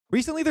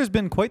Recently, there's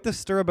been quite the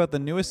stir about the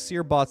newest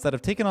Seer bots that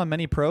have taken on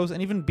many pros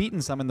and even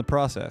beaten some in the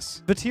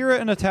process. Vatira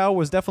and Atao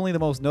was definitely the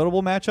most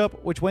notable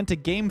matchup, which went to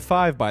Game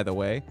 5 by the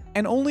way,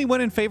 and only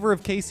went in favor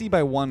of KC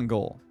by 1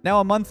 goal. Now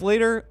a month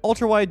later,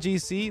 Ultrawide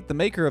GC, the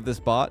maker of this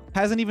bot,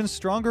 has an even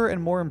stronger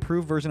and more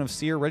improved version of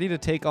Seer ready to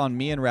take on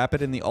me and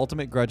Rapid in the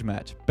ultimate grudge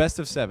match, best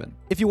of 7.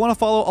 If you want to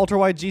follow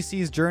Ultrawide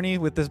GC's journey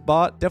with this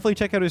bot, definitely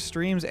check out his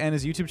streams and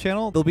his YouTube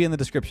channel, they'll be in the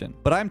description.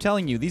 But I'm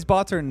telling you, these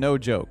bots are no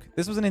joke.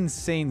 This was an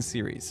insane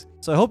series.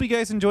 So I hope you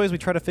guys enjoy as we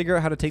try to figure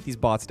out how to take these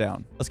bots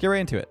down. Let's get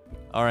right into it.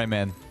 All right,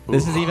 man.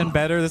 This is even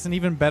better. This is an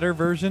even better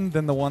version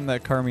than the one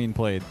that Carmine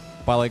played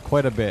by like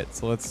quite a bit.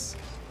 So let's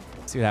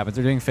see what happens.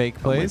 They're doing fake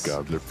plays. Oh my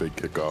god, they're fake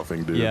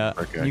kickoffing, dude. Yeah.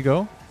 Okay. Can you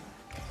go?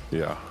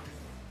 Yeah.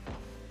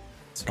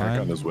 It's Can I fine.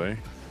 got in his way?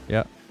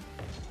 Yeah.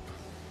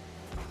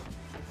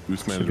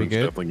 Boost management is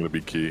definitely going to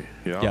be key.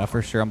 Yeah. Yeah,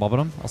 for sure. I'm bobbing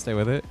him. I'll stay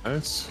with it.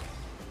 Nice.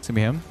 It's going to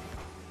be him.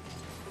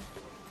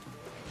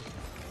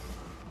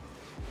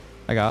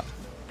 I got.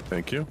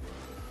 Thank you.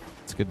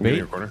 It's a good I'm in bait.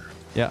 your corner.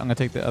 Yeah, I'm going to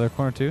take the other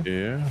corner too.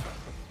 Yeah.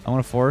 I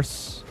want to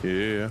force.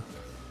 Yeah.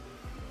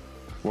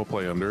 We'll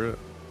play under it.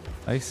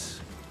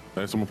 Nice.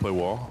 Nice. I'm going to play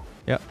wall.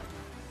 Yep.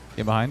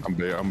 Get behind.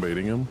 I'm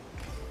baiting him.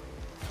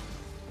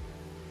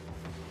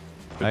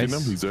 Nice.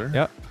 Him. He's there.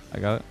 Yep. I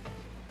got it.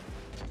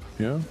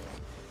 Yeah.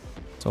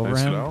 It's over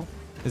nice him. Out.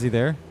 Is he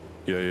there?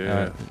 Yeah, yeah, All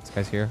yeah. right. This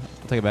guy's here.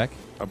 I'll take it back.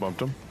 I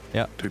bumped him.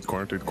 Yeah. Take the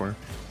corner, take the corner.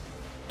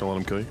 Don't let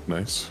him kill you.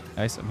 Nice.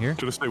 Nice. I'm here.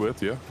 Should have stayed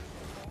with, yeah.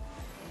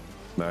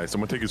 Nice. I'm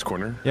going to take his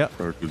corner. Yep.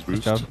 Or his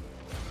boost. Good job.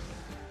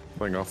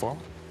 Playing off wall.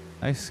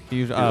 Nice. Can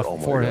you Oh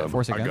my God.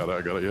 force again?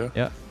 I got it, yeah.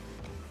 Yeah.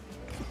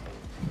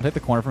 I'll take the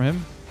corner from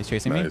him. He's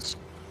chasing me. Nice.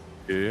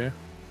 Yeah.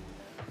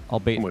 I'll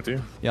bait. I'm with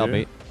you. Yeah, I'll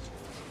bait.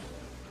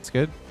 It's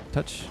good.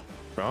 Touch.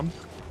 Round.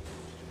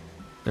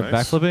 They're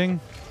Nice. backflipping.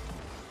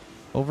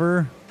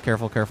 Over.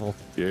 Careful, careful.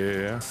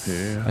 Yeah.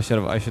 I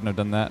shouldn't have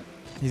done that.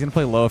 He's gonna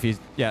play low if he's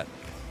He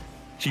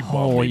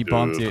bumped me, he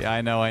bumped dude. you.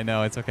 I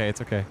know. It's okay.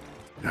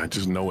 I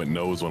just know it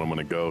knows when I'm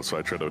gonna go, so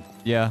I try to.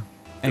 Yeah.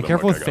 And I'm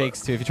careful like, with I got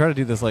fakes too. If you try to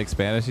do this like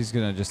Spanish, he's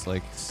gonna just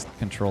like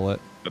control it.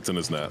 That's in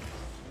his net.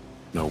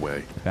 No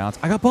way. Bounce.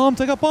 I got bumped.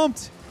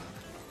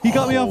 He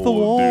got me off the Oh,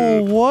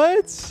 wall. dude.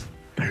 What?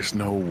 There's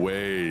no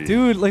way.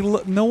 Dude, like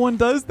look, no one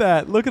does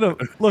that. Look at him.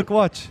 Look,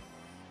 watch.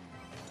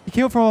 He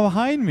came up from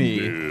behind me.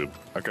 Dude.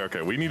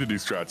 Okay. We need to do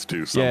strats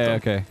too. Something. Yeah.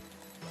 Okay.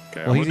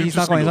 Okay. Well, he's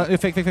not going. He's not,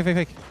 fake.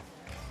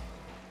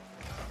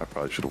 I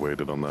probably should have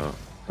waited on that.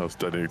 I was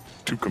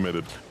too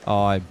committed.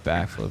 Oh, I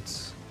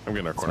backflipped. I'm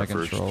getting our It's my corner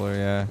first. controller,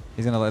 yeah.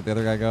 He's gonna let the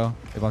other guy go.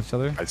 They bumped each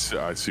other.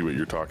 I see what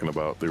you're talking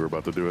about. They were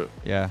about to do it.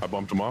 Yeah. I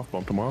bumped him off.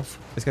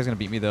 This guy's gonna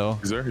beat me though.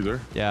 He's there.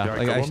 Yeah. Yeah,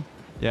 like, I killed him.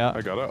 yeah.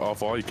 I got it.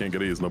 Off all. You can't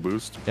get it. He has no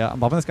boost. Yeah. I'm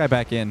bumping this guy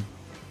back in.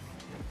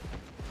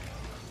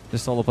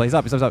 Just solo play. He's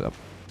up.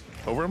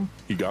 Over him.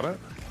 He got it.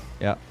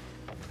 Yeah.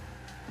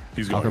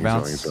 He's going. Awkward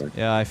bounce. He's going.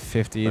 Yeah, I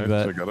 50'd, Nice.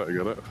 but I got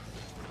it.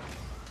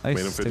 nice. Made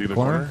him Take 50 the in the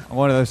corner. corner. I'm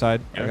going to the other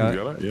side. Yeah, I got you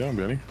it. got it. Yeah, I'm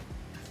Benny.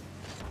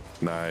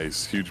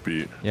 Nice. Huge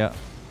beat. Yeah.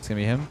 It's gonna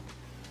be him.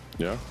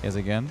 Yeah. He has it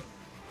again.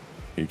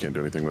 He can't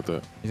do anything with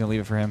it. He's gonna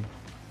leave it for him.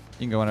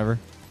 You can go whenever.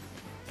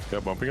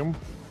 Yeah, bumping him.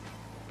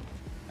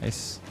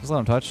 Nice. Just let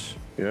him touch.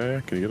 Yeah.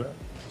 Can you get it?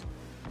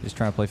 He's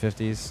trying to play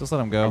 50s. Just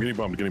let him go. I'm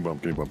getting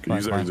bumped. Fine,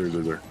 He's fine.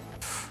 there.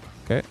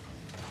 Okay.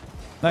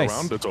 Nice.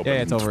 Around? It's open. Yeah,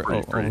 it's It's over.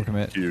 free.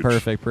 Overcommit. Huge.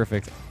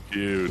 Perfect.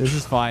 Huge. This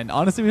is fine.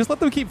 Honestly, we just let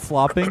them keep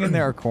flopping in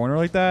their corner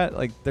like that.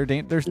 Like they're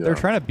trying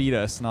to beat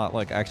us, not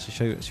like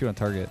actually shoot on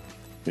target.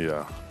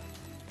 Yeah.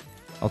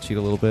 I'll cheat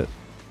a little bit.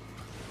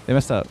 They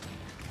messed up.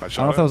 I I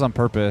don't know if that was on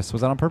purpose.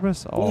 Was that on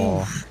purpose? Oh.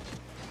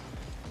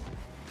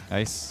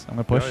 Nice. I'm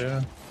gonna push.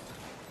 Yeah.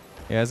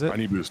 He has it. I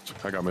need boost.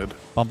 I got mid.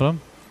 Bumping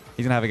him.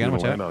 He's gonna have again.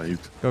 Watch out. No, you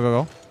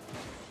Go.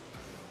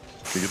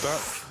 get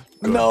that?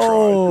 Good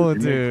No,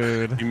 try,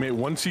 dude. He made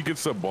once he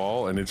gets the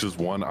ball and it's just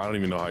one. I don't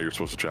even know how you're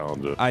supposed to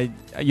challenge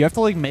it. You have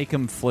to like make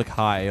him flick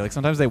high. Like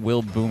sometimes they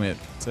will boom it.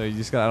 So you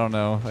just got. I don't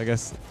know. I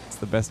guess it's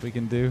the best we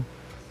can do.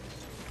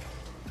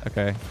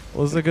 Okay.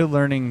 Well, this is a good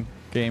learning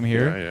game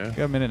here. Yeah. We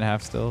got a minute and a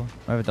half still.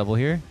 I have a double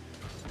here.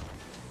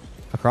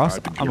 Across.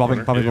 I'm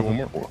bobbing. One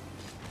more.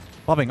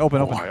 Bobbing.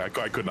 Open. I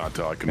could not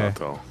tell. I could not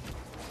tell.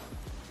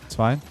 It's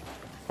fine.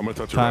 I'm gonna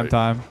touch it right.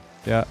 Time.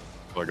 Yeah.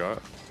 I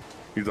got.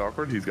 He's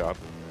awkward. He's got.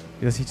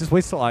 Yes, he just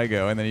waits till I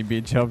go and then he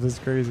beat jumps. It's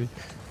crazy.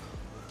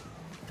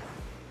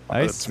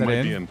 Nice. That's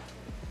might be in.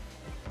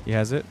 He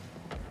has it.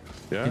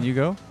 Yeah. Can you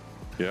go?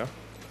 Yeah.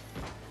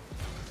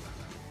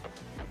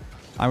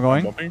 I'm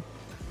going. Bumping.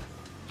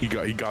 He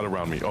got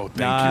around me. Oh, thank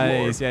you,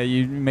 Lord. Nice. Yeah,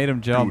 you made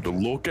him jump. Dude,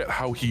 look at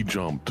how he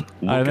jumped.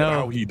 I Look know. at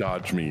how he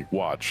dodged me.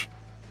 Watch.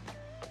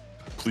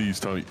 Please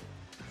tell me.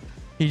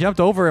 He jumped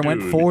over and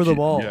went for the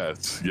ball.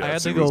 Yes. I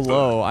had to go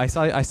low. I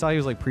saw he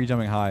was like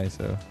pre-jumping high.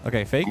 So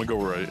okay, fake. I'm gonna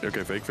go right.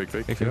 Okay, fake.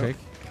 Fake.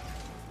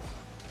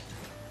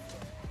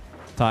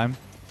 Time.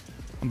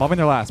 I'm bombing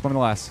their last.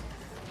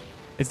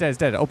 It's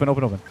dead. Open.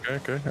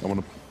 Okay. I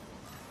wanna.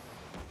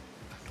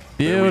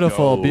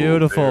 Beautiful,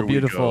 beautiful, There we go.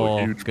 beautiful.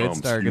 Huge Good bumps,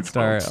 start, huge good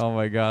start. bumps. Oh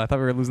my god, I thought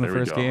we were losing the There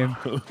we first go.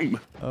 game.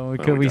 Oh, we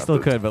No, could, we got still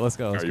this. could, but let's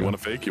go. All Let's right, go. you want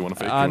to fake? You want to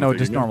fake? You wanna No, fake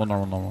just again?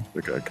 normal.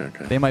 Okay, okay,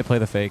 okay. They might play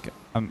the fake.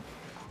 I'm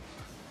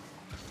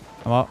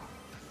up.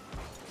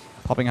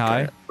 Popping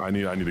high.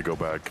 Okay. I need to go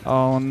back.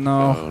 Oh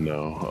no. Oh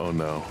no. Oh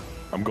no.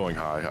 I'm going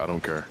high. I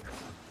don't care.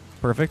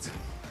 Perfect.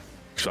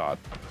 Shot.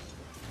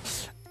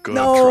 Good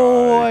No,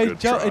 try. I Good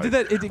jumped. try. It did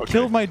that. It Okay.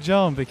 killed my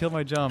jump. It killed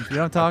my jump. You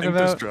know what I'm talking I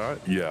about? think the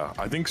strat, yeah,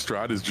 I think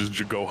strat is just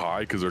to go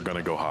high because they're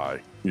gonna go high.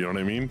 You know what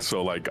I mean?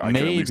 So like, I can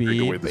at least take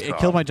Maybe. away the It stop.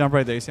 killed my jump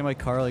right there. You see my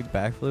car like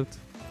backflipped? All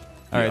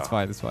right, Yeah. it's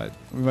fine. It's fine.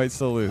 We might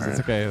still lose. All It's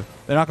right. okay.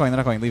 They're not going. They're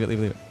not going. Leave it. Leave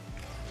it. Leave it.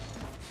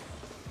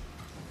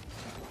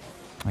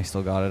 I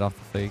still got it off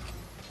the fake.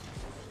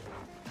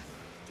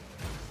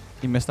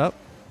 He missed up.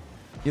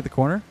 He hit the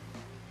corner.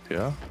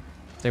 Yeah.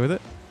 Stay with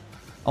it.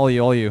 All you.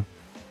 All you.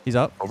 He's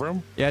up. Over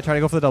him? Yeah, try to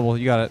go for the double.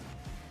 You got it.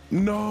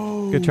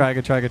 No. Good try.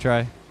 Good try. Good try.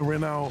 I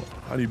ran out.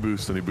 I need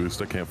boost. I need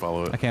boost. I can't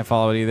follow I it. can't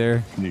follow it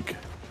either. Sneak.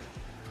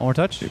 One more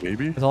touch.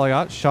 Maybe. That's all I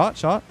got. Shot.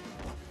 Shot.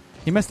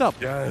 He messed up.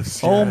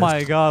 Yes. Oh yes.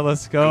 my god.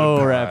 Let's go,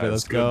 Good Rapid. pass,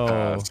 Let's good go.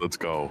 pass. Let's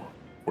go.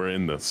 We're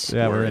in this.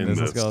 Yeah, we're in this.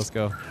 Let's go. Let's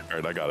go. All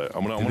right, I got it.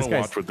 I'm Dude, gonna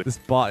watch what this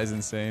bot is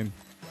insane.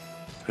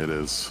 it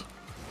is.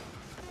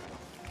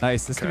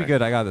 Nice. This could be Okay.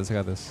 good. I got this. I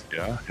got this.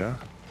 Yeah, yeah.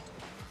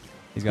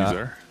 He's He's got it.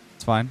 there.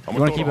 It's fine. I'm You gonna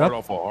want to throw keep the it hard up?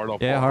 off fall. Hard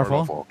off Yeah, fall. hard Hard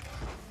off fall. fall.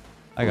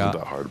 I got.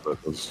 Wasn't that hard, but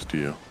it was to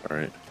you. All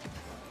right.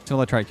 So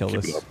let's try to kill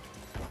Keep this. it up.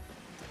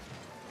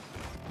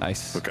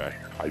 Nice. Okay.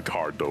 I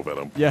hard dove at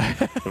him. Yeah,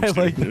 I'm I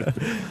like kidding. that.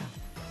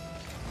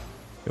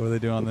 Okay, what are they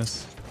doing on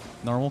this?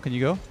 Normal? Can you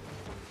go?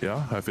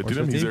 Yeah, I 50 him.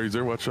 50? He's there. He's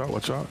there. Watch out.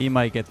 Watch out. He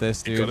might get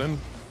this, He cut dude. in.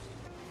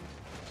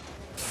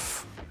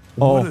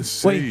 Oh, What a wait.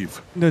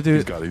 save. No, He's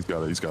dude. got it. He's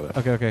got it. He's got it.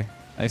 Okay, okay.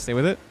 Nice. Stay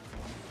with it.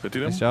 50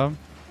 him. Nice job.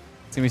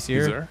 It's gonna be He's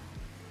Seer. there.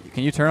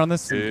 Can you turn on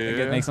this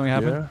and make something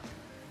happen? Yeah.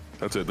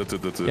 That's it. That's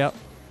it. That's it. Yep.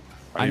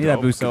 I need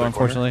help. that boost Get though, that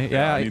corner. unfortunately.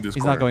 I Yeah, need this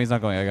he's corner. not going. He's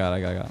not going. I got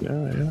it. I got it.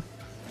 Yeah, yeah.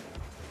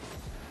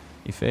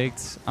 He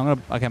faked.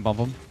 I can't bump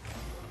him.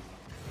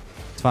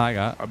 It's fine. I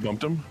got it. I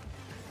bumped him.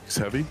 He's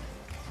heavy.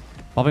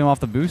 Bumping him off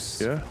the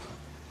boost. Yeah. Can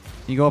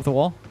you go up the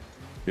wall?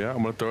 Yeah.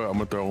 I'm gonna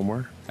throw one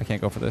more. I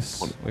can't go for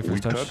this. Wait for his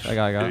Weak touch. I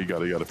got Yeah, it. you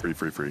got it. You got it.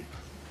 Free.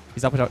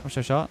 He's up. What's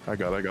your shot? I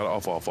got it.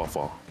 Off.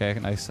 Okay,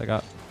 nice. I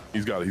got.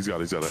 He's got it. He's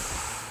got it. Okay,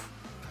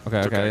 It's okay. okay,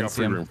 I I didn't got see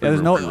free him. room, Yeah, free there's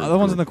room, no free room, other free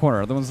one's in room. the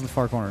corner. Other one's in the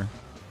far corner.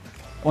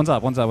 One's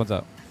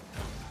up.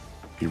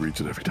 He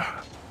reaches every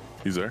time.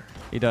 He's there.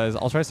 He does.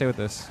 I'll try to stay with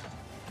this.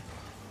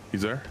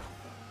 He's there.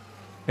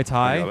 It's got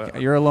high.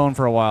 it. You're alone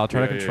for a while.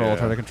 Try to Yeah, control. yeah,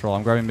 Try to yeah. control.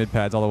 I'm grabbing mid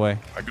pads all the way.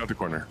 I got the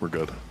corner. We're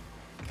good.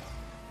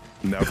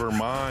 Never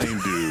mind,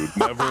 dude.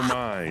 Never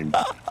mind.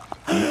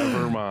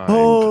 Never mind.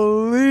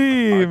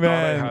 Holy I man!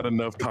 thought I had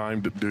enough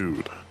time to,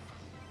 dude.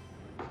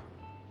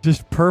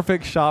 Just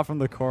perfect shot from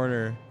the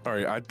corner. All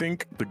right, I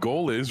think the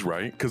goal is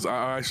right because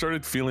I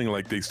started feeling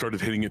like they started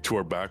hitting it to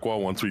our back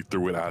wall once we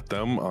threw it at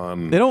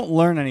them. They don't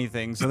learn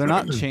anything, so they're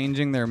not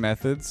changing their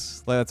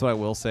methods. Like, that's what I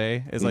will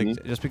say. Is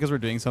like just because we're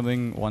doing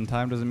something one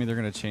time doesn't mean they're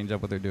gonna change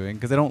up what they're doing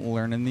because they don't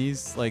learn in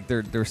these. Like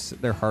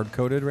they're hard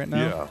coded right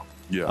now.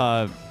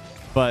 Yeah.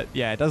 But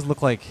yeah, it does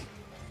look like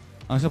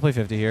I'm just gonna play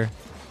 50 here.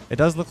 It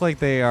does look like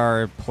they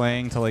are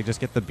playing to like just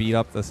get the beat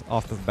up this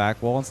off the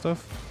back wall and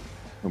stuff.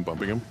 I'm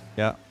bumping him.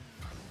 Yeah,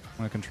 I'm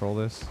gonna control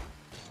this.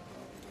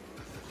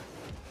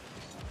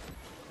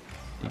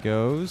 He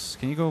goes.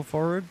 Can you go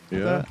forward? With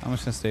Yeah. that? I'm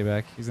just gonna stay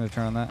back. He's gonna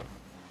turn on that.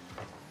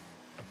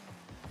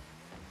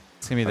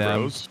 It's gonna be I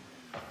them. rose.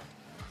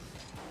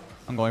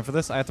 I'm going for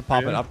this. I have to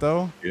pop it Yeah. up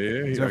though.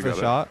 Yeah. He's I going for got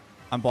the it. shot.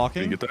 I'm Can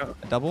blocking. you get that?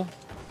 A double.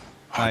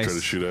 I try to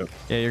Nice. shoot it.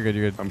 Yeah, you're good.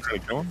 You're good. I'm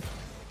trying to kill him.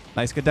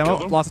 Nice, good demo.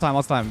 Killed him? Lots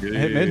of time. Yeah,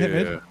 Hit mid. Hit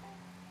mid. You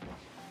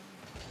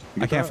I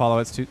get can't that? follow.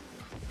 It's too.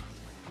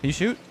 Can you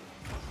shoot?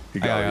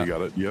 You I got got it. it. You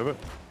got it. You have it.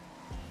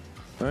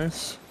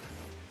 Nice.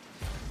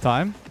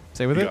 Time.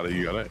 Stay with You it. got it.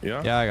 You got it.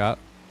 Yeah. Yeah, I got.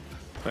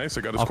 Nice.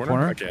 I got his Off corner.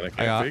 corner. I can't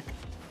got. fake.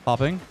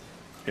 Popping.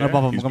 Yeah,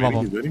 bump him, he's I'm gonna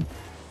bump waiting, he's waiting.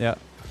 Yeah.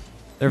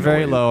 They're No, very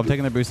he- low. I'm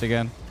taking their boost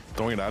again.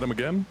 Throwing it at him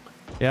again.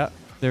 Yeah.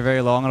 They're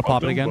very low. I'm gonna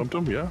pop it again. Bumped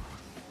him. Yeah.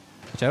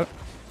 Watch out.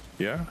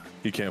 Yeah.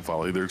 He can't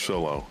follow. They're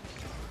so low.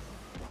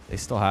 They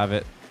still have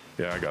it.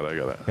 Yeah. I got it.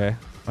 Okay.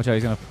 Watch out.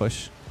 He's gonna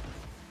push.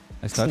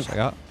 Nice touch. I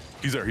got.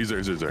 He's there. He's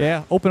there.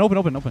 Yeah. Open.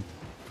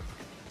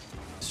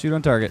 Shoot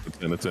on target.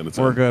 It's in.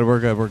 We're good. We're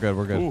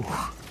good. Ooh.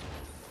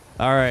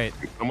 All right.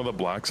 Some of the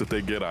blocks that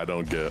they get, I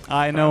don't get.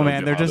 I know, don't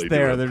man. get They're how just they do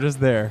there. it. They're just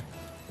there.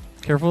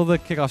 Careful of the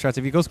kickoff strats.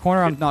 If he goes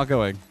corner, I'm not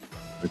going.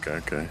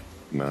 Okay.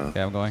 No.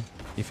 Okay, I'm going.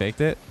 He faked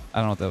it. I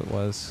don't know what that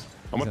was.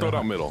 I'm gonna throw it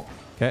out middle.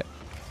 Okay.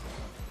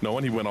 No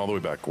one. He went all the way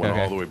back. Went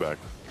Okay. all the way back.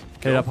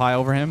 Get it up high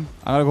over him.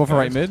 I'm gonna go for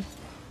right Nice. mid.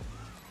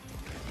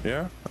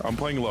 Yeah. I'm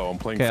playing low. I'm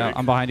playing Okay, fake.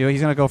 I'm behind you.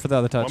 He's gonna go for the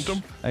other touch.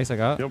 Bumped him. Nice, I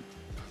got it. Yep.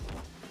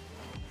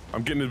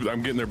 I'm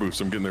getting their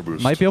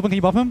boost. Might be open. Can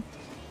you bump him?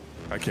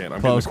 I can't.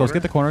 I'm Close. getting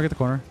the Get the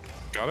corner.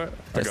 Got it.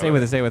 I got Stay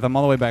with it. I'm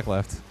all the way back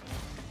left.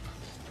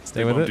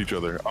 Stay They with bumped it. each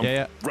other.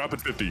 Yeah.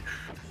 Rapid 50.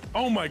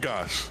 Oh my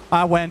gosh.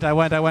 I went. There we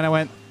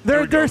go,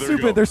 They're there we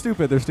stupid. go. They're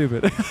stupid.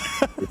 There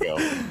we go.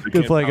 They Good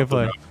can't play, top good the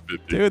play. rapid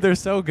 50. Dude, they're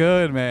so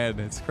good, man.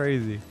 It's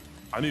crazy.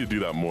 I need to do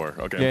that more.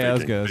 Okay. Yeah, I'm that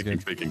was good. That was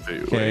good. Faking.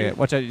 Okay, yeah.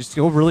 Watch out. Just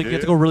go really. You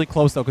have to go really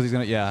close though, because he's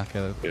gonna. Yeah.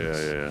 Okay.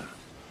 Yeah.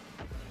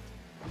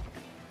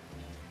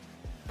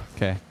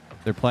 Okay.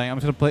 They're playing. I'm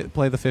just gonna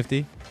play the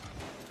 50.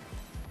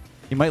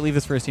 He might leave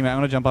this for his teammate. I'm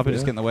gonna jump up and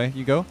just get in the way.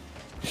 You go.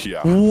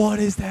 Yeah. What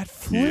is that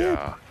flip?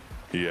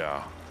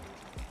 Yeah.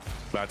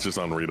 That's just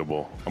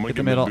unreadable. I'm gonna Get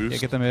the middle. Yeah,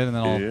 get the mid, and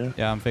then I'll.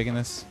 Yeah, I'm faking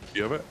this.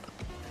 You have it?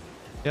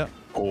 Yep.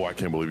 Oh, I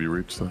can't believe you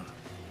reached that.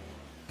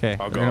 Okay.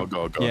 I'll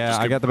go. Yeah,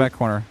 I got the back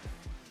corner.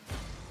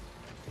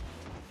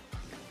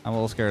 I'm a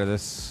little scared of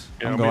this.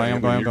 Yeah, I'm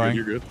going.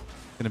 You're good.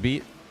 Gonna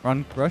beat.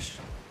 Run. Rush.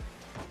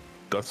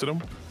 Dusted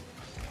him?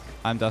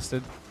 I'm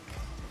dusted.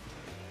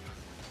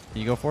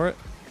 Can you go for it?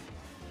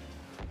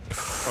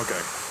 Okay.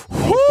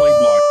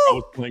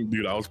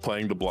 I was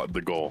playing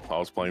the goal. I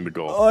was playing the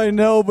goal. I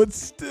know, but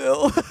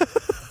still.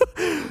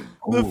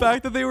 The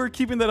fact that they were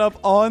keeping that up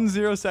on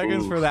 0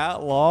 seconds for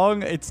that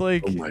long, it's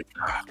like, oh my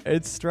God.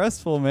 It's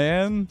stressful,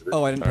 man.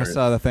 Oh, I didn't press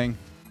the thing.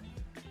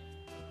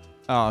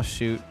 Oh,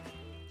 shoot.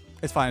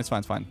 It's fine.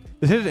 Just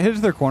hit it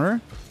to their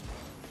corner.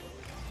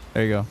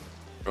 There you go.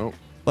 Oh.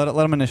 Let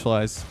them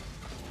initialize.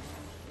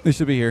 They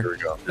should be here. There we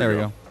go. There we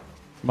go.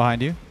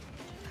 Behind you.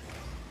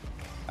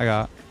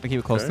 I keep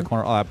it close to the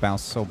corner. Oh, that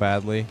bounced so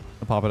badly.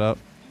 I'll pop it up.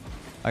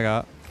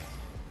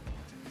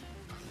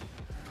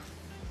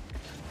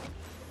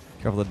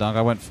 Careful the dunk.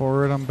 I went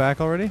forward. I'm back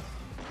already.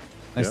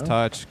 Nice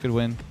touch. Good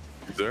win.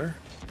 He's there.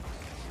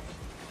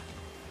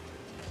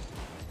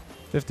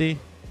 50.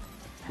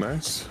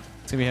 Nice.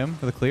 It's gonna be him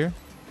for the clear.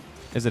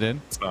 Is it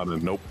in? It's not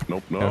in. Nope.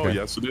 No. Okay.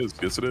 Yes, it is.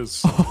 Yes, it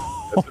is.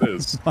 Yes, it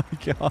is. Oh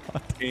my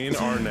God. In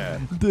our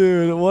net.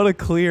 Dude, what a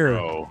clear.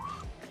 Oh.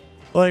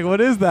 Like, what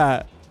is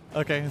that?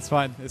 Okay, it's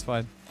fine.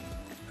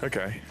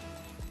 Okay.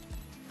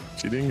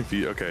 Cheating if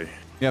you... Okay.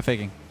 Yeah,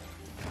 faking.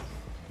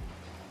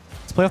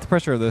 Let's play off the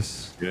pressure of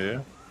this.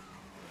 Yeah.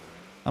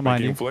 I'm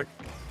behind you. Flick.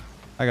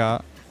 I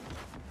got.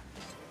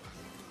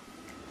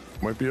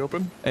 Might be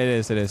open. It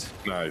is.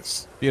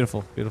 Nice.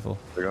 Beautiful.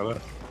 I got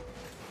it.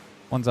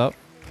 One's up.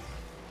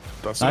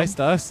 Dust nice him.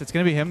 dust. It's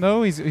gonna be him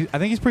though. I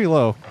think he's pretty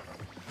low.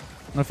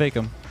 I'm gonna fake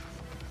him.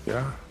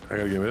 Yeah, I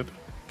gotta get mid.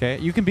 Okay,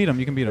 you can beat him.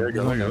 There you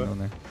go,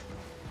 There.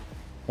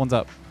 One's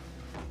up.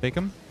 Fake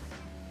him.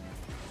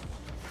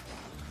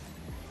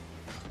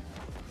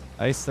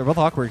 Nice. They're both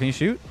awkward. Can you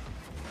shoot?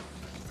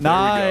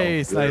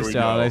 Nice.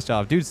 Nice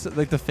job. Dude,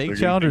 like the fake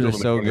challengers are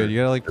so good. You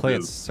gotta like play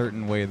it a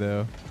certain way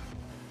though.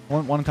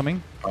 One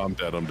coming. I'm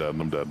dead.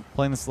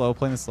 Playing the slow.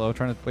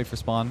 Trying to wait for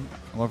spawn.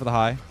 I'm going for the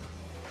high.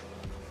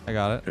 I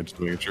got it. Just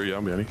making sure. Yeah,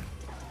 I'm Manny.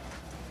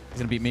 He's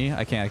gonna beat me.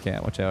 I can't.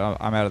 Watch out.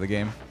 I'm out of the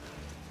game.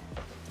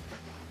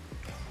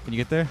 Can you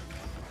get there?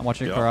 I'm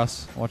watching you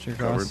cross.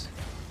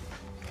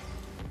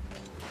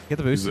 Get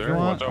the boost if you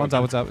want. One's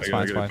up. It's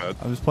fine.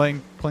 I'm just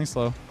playing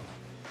slow.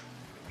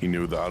 He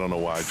knew that. I don't know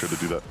why I tried to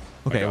do that.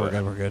 Okay,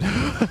 we're good.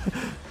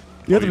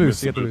 You get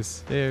the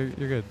boost. Yeah,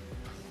 you're good.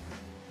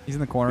 He's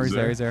in the corner. He's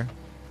there.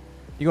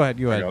 You go ahead.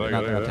 They're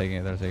not taking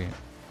it. They're taking it.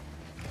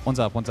 One's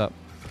up.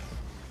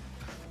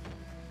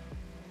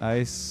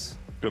 Nice.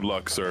 Good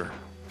luck, sir.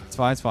 It's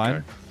fine.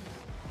 Okay.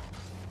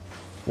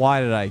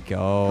 Why did I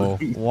go?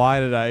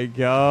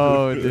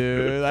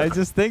 Dude? I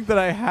just think that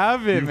I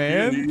have it,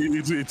 man.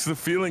 It's the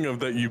feeling of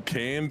that you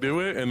can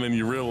do it, and then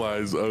you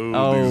realize,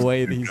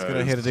 wait, he's going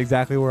to hit it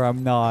exactly where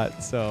I'm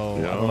not. So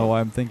I don't know why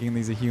I'm thinking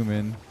he's a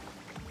human.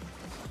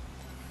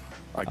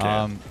 I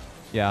can't.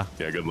 Yeah.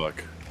 Yeah, good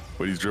luck.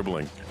 But he's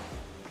dribbling.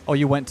 Oh,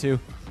 you went too?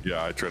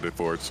 Yeah, I tried it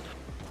forwards.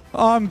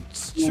 I'm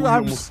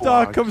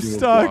stuck.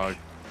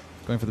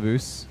 Going for the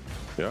boost.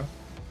 Yeah.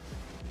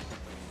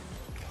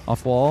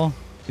 Off wall.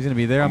 He's going to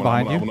be there. I'm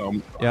behind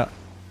you. Yeah.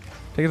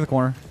 Take it to the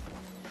corner.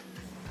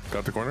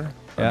 Got the corner.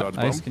 Yeah,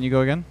 nice. Can you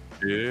go again?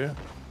 Yeah.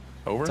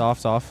 Over.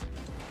 It's off.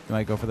 You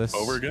might go for this.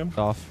 Over again. It's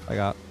off. I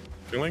got.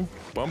 Feeling.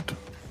 Bumped.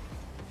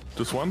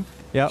 Just one.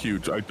 Yeah.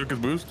 Huge. I took his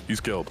boost. He's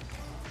killed.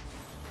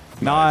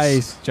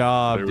 Nice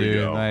job, there dude.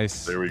 We go.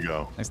 Nice. There we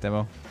go. Nice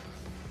demo.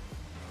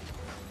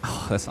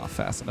 Oh, that's not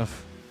fast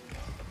enough.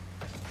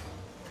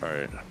 All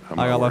right. I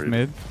got left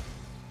mid.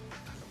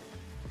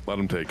 Let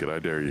him take it. I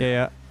dare you.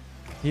 Yeah.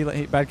 He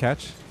bad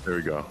catch. There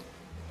we go.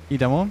 You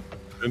demo him?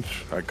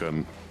 Pinch. I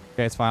couldn't.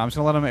 Okay, it's fine. I'm just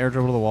gonna let him air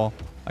dribble to the wall.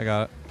 I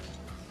got it.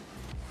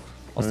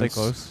 I'll stay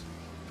close.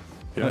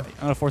 Yeah. I'm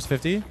gonna force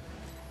 50.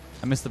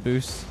 I missed the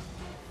boost.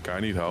 Okay, I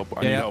need help.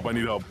 I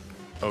need help.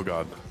 Oh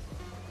god.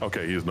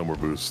 Okay, he has no more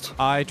boost.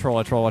 I troll.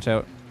 Watch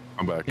out.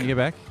 I'm back. Can you get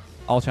back?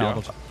 I'll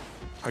challenge. Yeah.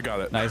 I got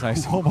it.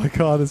 Nice. Oh my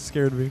god, this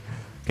scared me.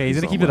 Okay, he's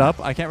gonna keep it up.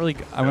 I can't really.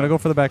 I'm gonna go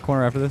for the back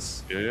corner after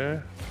this.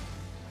 Yeah.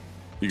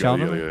 You got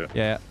it.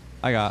 Yeah.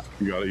 I got.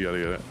 You got it.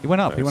 He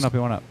went up. Nice. He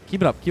went up.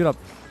 Keep it up.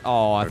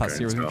 Oh, I thought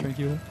Seer was gonna try to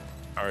keep it up.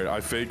 All right,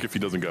 I fake if he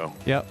doesn't go.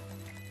 Yep.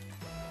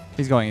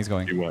 He's going.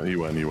 He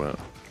went.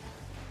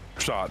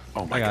 Shot.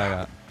 Oh my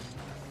god.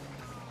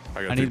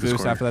 I need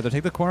boost after that.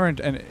 Take the corner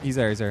and he's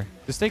there.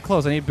 Just stay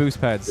close. I need boost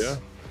pads. Yeah.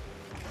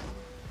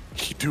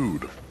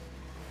 Dude.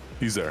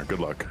 He's there. Good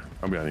luck.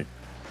 I'm behind you.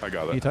 I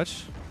got it. Can you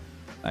touch?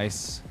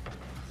 Nice.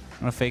 I'm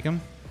gonna fake him.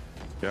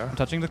 Yeah. I'm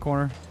touching the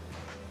corner.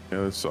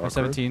 Yeah, that's awkward.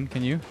 17.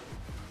 Can you?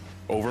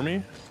 Over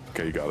me?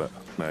 Okay, you got it.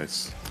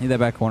 Nice. Need that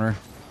back corner.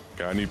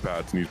 Okay, I need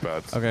pads. Need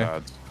pads. Okay.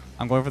 Pads.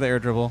 I'm going for the air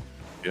dribble.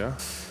 Yeah.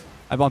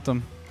 I bumped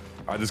him.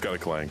 I just got a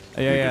clang.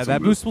 Yeah.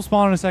 That boost will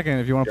spawn in a second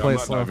if you want to play it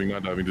slow.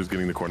 Not diving. Just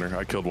getting the corner.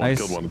 I killed one. Nice.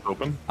 Killed one. It's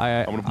open.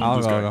 I'm gonna bump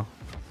this guy. Go.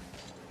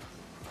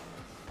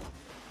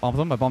 Bumped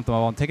him. I bumped him. I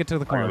won't take it to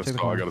the corner. I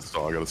got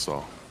to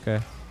stall.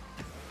 Okay.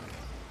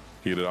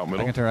 Get it out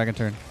middle. I can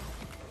turn.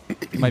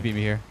 You might beat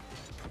me here.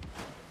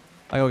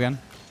 I go again.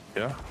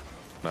 Yeah.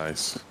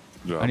 Nice.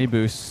 Good job. I need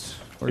boost.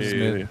 Where's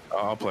mid? Yeah.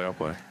 I'll play.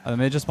 The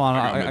mid just spawned.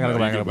 I gotta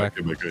go back.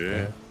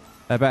 Yeah.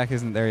 That back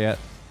isn't there yet.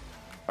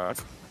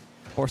 Alright.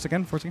 Force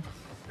again.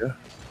 Yeah.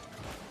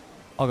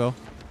 I'll go.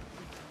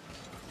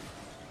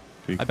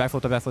 Peek. I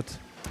backflipped.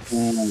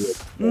 Ooh.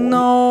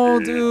 No,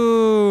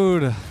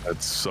 dude.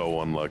 That's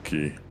so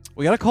unlucky.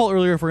 We gotta call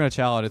earlier if we're gonna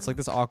challenge. It's like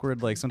this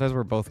awkward. Like sometimes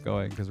we're both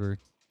going because we're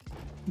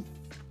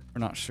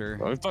not sure.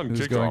 It's on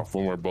who's kickoff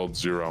when we're both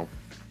 0.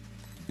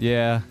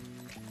 Yeah.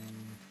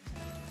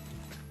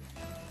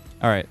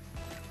 All right.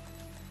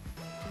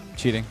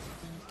 Cheating.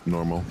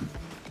 Normal.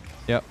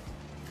 Yep.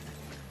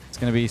 It's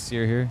gonna be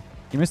Seer here.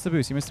 You missed the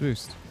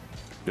boost.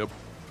 Yep.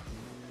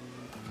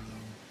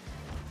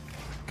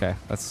 Okay,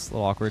 that's a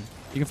little awkward.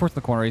 You can force in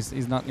the corner.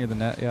 He's not near the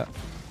net yet.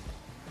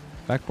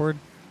 Backboard.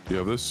 You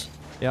have this?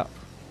 Yeah.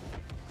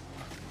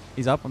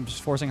 He's up. I'm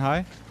just forcing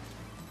high.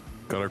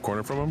 Got our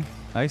corner from him?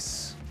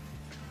 Nice.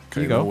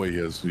 Okay, you go. no way he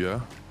is.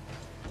 Yeah.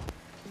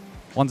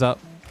 One's up.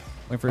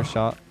 Waiting for a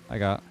shot. I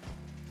got.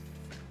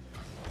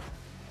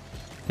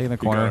 Taking the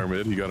corner.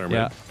 He got our mid.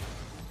 Yeah.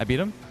 I beat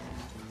him.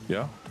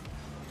 Yeah.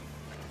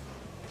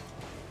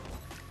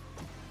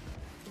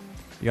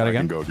 You got it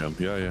again? I can go again.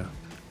 Yeah.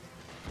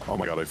 Oh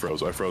my god, I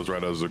froze. I froze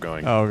right as they're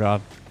going. Oh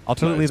god. I'll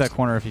totally leave that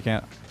corner if you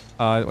can't.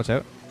 Watch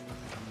out.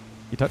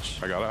 You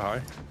touch. I got it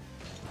high.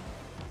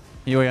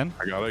 You again.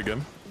 I got it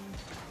again.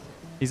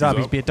 He's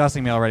up. He's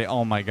dusting me already.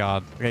 Oh my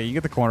god. Okay, you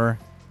get the corner.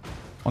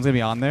 One's gonna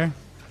be on there.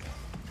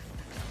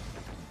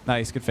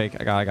 Nice. Good fake.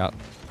 I got. Nice.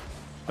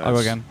 I'll go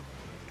again.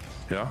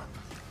 Yeah.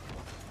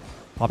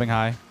 Popping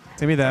high.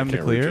 It's gonna be them to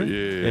clear.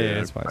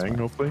 Yeah. It's fine.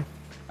 Hopefully.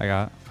 I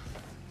got.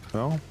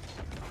 No.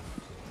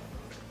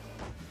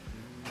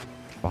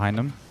 Behind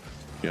him.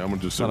 Yeah, I'm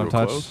gonna just sit Let him real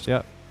touch. close.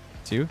 Yep.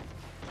 It's you.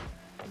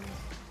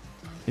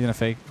 He's gonna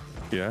fake.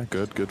 Yeah,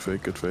 good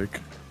fake.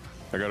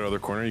 I got our other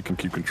corner. You can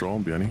keep control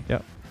and Benny.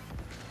 Yep.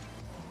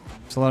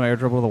 Just let him air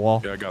dribble to the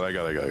wall. Yeah, I got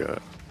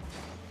it.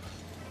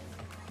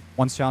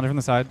 One's challenging from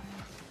the side.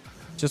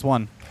 Just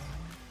one.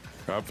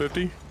 Got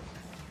 50.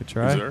 Good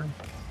try. He's there.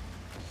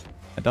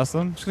 I dust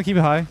them. Just gonna keep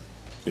it high.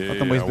 Yeah, Let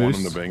them I waste want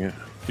boost. him to bang it.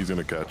 He's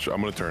gonna catch.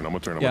 I'm gonna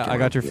turn. Yeah, I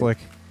got your flick.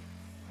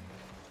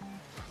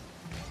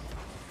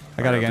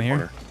 I got it again here.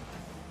 Corner.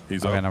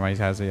 He's okay, up. never mind.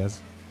 He has.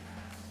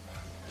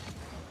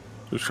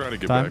 Just trying to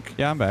get Time. back.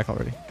 Yeah, I'm back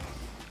already.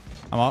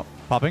 I'm up.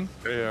 Popping.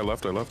 Yeah, I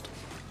left. I I'm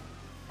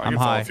can high.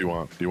 follow if you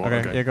want. Do you want?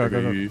 Okay. Yeah, go.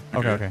 Okay.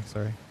 Okay.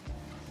 Sorry.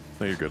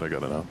 No, you're good. I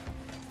got it now.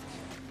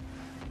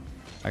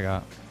 I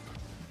got.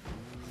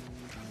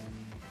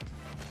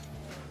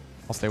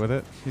 I'll stay with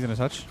it. He's gonna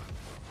touch.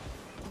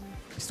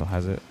 He still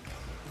has it.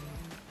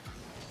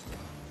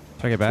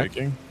 Try to get back.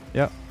 Faking.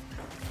 Yep.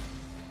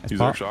 Nice He's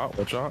pop. our shot.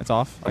 What shot? It's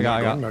off. I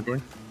got. Not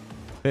going.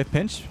 Fifth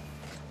pinch.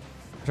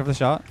 Watch out for the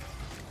shot.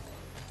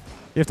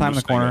 You have time in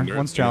the corner.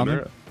 One's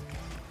challenging.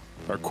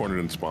 Our corner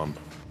didn't spawn.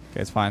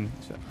 Okay, it's fine.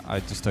 I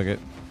just took it.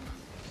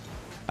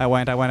 I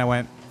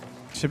went.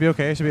 Should be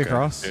okay. Should be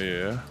across.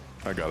 Yeah.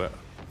 I got it.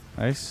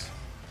 Nice.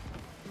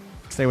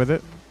 Stay with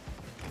it.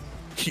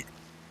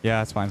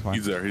 Yeah, it's fine.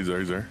 He's there.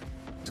 Just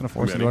gonna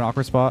force him to an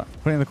awkward spot.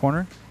 Put it in the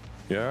corner.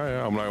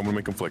 Yeah. I'm gonna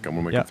make him flick. All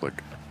right,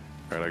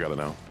 I got it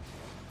now.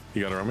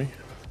 You got it around me?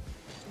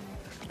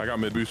 I got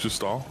mid boost. Just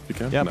stall if you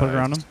can. Yeah, put it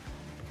around him.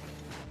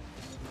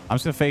 I'm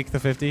just gonna fake the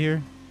 50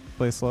 here.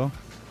 Play slow.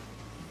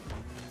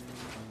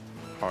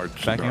 Hard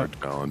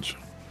challenge.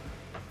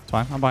 It's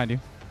fine. I'm behind you.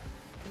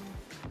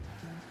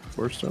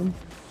 First time.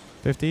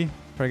 50.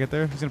 Try to get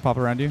there. He's gonna pop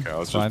around you. Yeah, I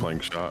was just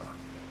playing shot.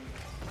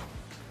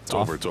 It's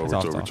over. It's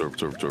over.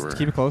 Just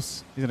keep it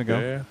close. He's gonna go.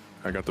 Yeah.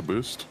 I got the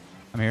boost.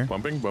 I'm here.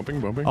 Bumping.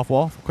 Off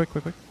wall. Quick.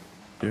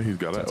 Yeah, he's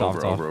got it. It's Over.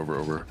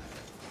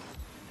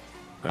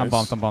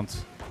 Nice. I'm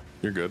bumped.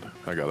 You're good.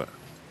 I got it.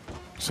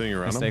 Sitting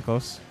around him. Stay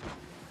close.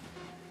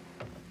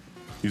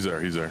 He's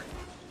there.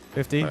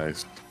 50.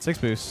 Nice. 6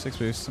 boosts.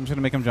 I'm just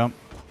gonna make him jump.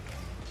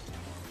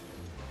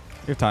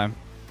 You have time.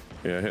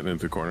 Yeah, hitting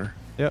into the corner.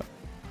 Yep.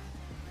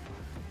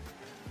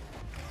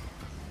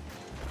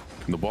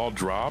 Can the ball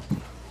drop?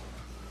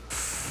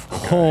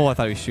 Okay. Oh, I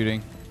thought he was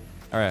shooting.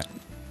 All right.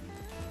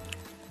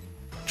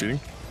 Cheating?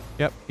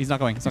 Yep. He's not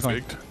going.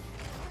 Faked.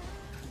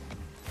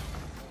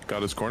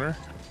 Got his corner.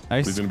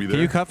 Nice. He's gonna be there.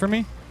 Can you cut for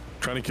me?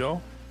 Trying to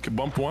kill.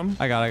 Bump one.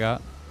 I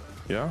got.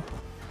 Yeah.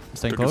 I'm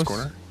staying Took close. his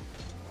corner.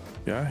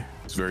 Yeah.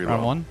 It's very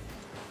Round low. 1.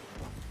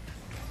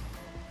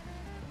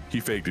 He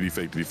faked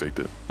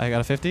it. I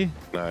got a 50.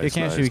 Nice.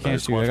 You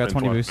can't shoot. I got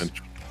 20 boosts.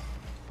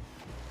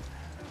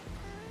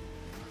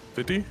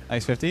 50.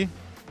 Nice 50. I'm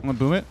gonna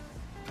boom it.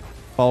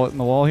 Follow it in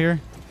the wall here.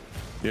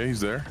 Yeah,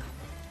 he's there.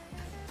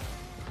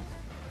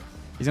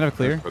 He's gonna have a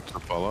clear. That's a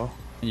follow.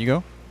 And you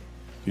go.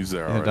 He's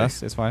there In already. the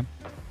dust. It's fine.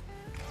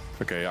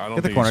 Okay, I don't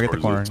Get the think corner. he Get the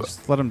scores corner. it, so-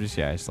 Just let him. Just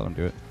let him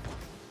do it.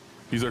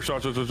 He's there.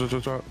 Shot.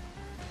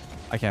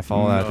 I can't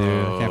follow that,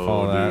 dude. I can't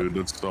follow that. Dude,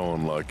 that's so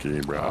unlucky,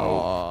 bro.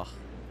 Oh.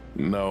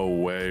 No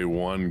way.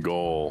 One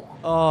goal.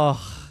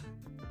 Oh.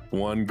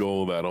 One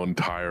goal that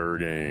entire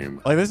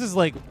game. Like, this is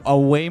like a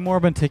way more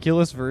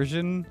meticulous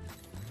version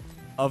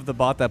of the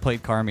bot that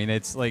played Carmine.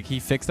 It's like he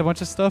fixed a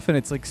bunch of stuff, and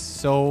it's like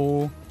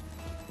so...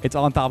 It's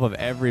on top of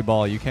every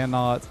ball. You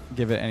cannot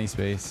give it any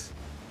space.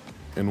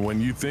 And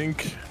when you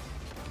think...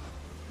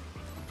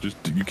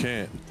 You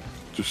can't.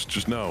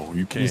 Just know.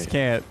 You can't.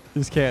 You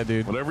just can't,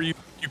 dude. Whatever you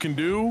can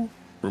do,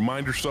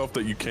 remind yourself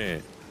that you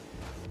can't.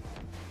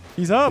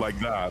 He's up. Like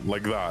that.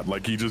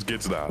 Like he just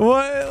gets that.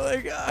 What?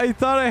 Like, I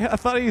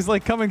thought he's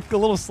like coming a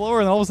little slower,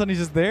 and all of a sudden he's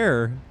just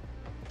there.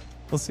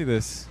 Let's see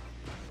this.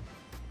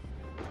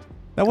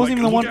 That wasn't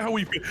even the one.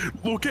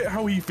 Look at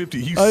how he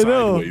 50. He's I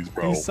know. sideways,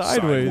 bro. He's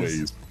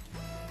sideways.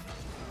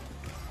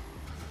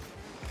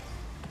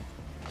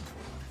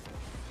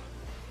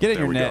 Get in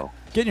your net.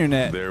 Get in your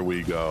net. There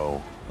we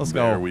go. Let's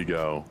go. There we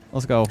go.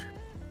 Let's go.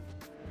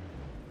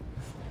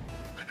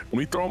 When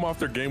we throw them off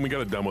their game, we got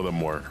to demo them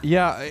more.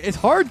 Yeah, it's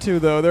hard to,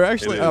 though. They're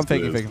actually... I'm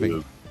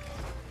faking.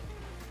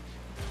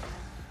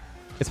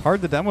 It's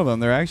hard to demo them.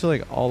 They're actually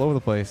like all over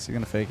the place. You're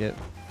going to fake it.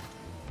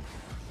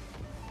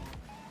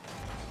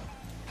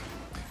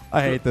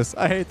 I hate this.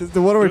 Dude,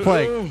 what are we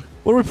playing?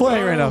 What are we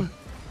playing right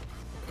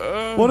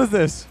now? What is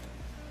this?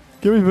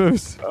 Give me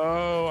boost.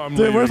 Oh, I'm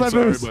Dude, where's my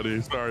boost?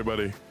 boost? Sorry,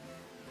 buddy.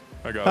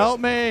 I got Help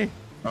it. me.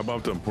 I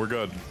bumped him. We're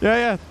good.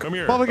 Yeah. Come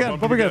here. Bump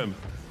again.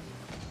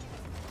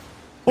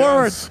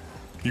 Forward. Yes.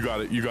 You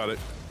got it. You got it.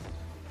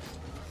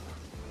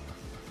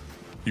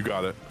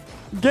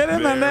 Get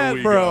in the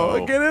net, bro.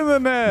 Go. Get in the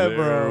net, There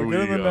bro. we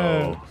Get in the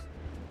go. net.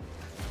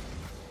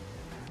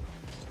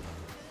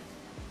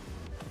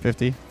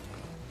 50.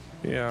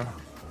 Yeah.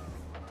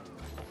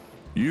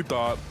 You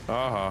thought,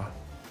 haha.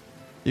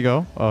 You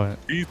go. Oh.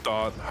 He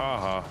thought,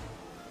 haha.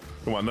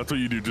 Come on, that's what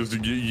you do. Just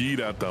yeet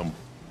at them.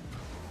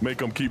 Make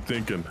them keep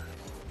thinking.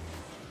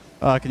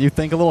 Can you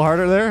think a little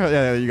harder there?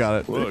 Yeah, you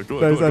got it. Look.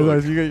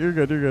 Nice. You're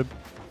good.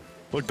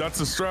 Look, that's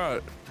the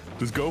strat.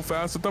 Just go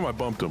fast at them. I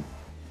bumped him.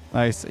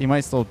 Nice. He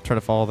might still try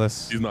to follow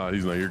this. He's not.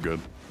 You're good.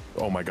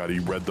 Oh my god, he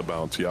read the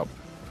bounce. Yep.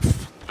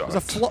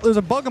 There's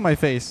a bug on my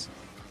face.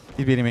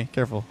 He's beating me.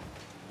 Careful.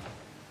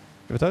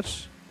 Give a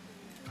touch.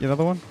 Get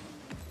another one.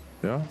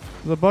 Yeah.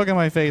 There's a bug on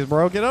my face,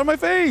 bro. Get out of my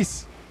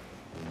face.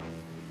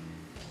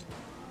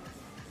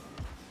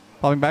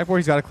 Popping backboard.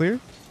 He's got it clear.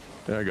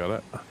 Yeah, I got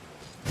it.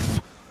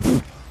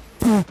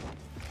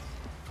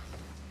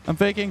 I'm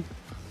faking.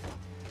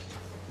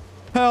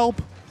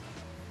 Help.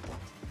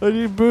 I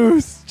need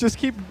boost. Just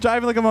keep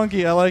driving like a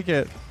monkey. I like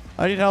it.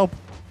 I need help.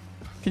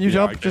 Can you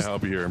jump? I can't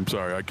help you here. I'm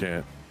sorry. I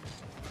can't.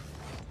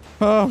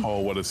 Oh,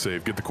 what a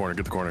save. Get the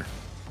corner.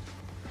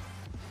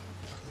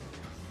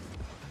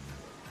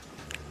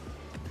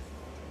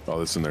 Oh,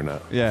 this is in their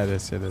net. yeah, it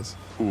is.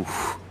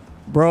 Oof.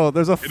 Bro,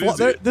 there's a fly.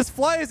 is- This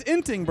fly is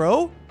inting,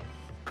 bro.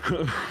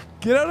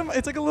 Get out of my...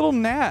 It's like a little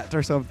gnat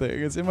or something.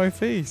 It's in my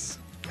face.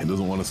 He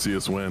doesn't want to see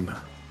us win.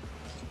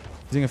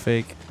 Using a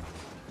fake.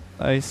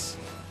 Nice.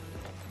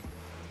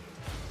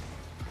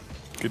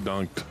 Get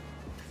dunked.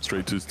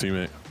 Straight to his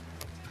teammate.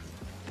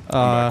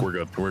 I'm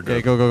back. We're good.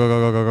 Okay,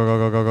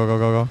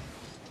 go.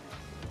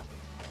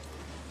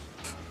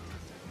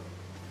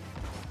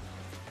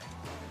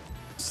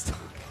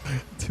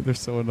 Dude, they're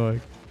so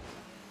annoying.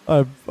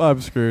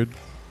 I'm screwed.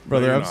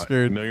 Brother, No, I'm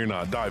screwed. No, you're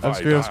not. Dive I'm high.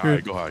 screwed, I'm Dive screwed.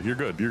 high. Go high. You're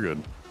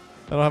good.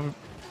 I don't have a... Get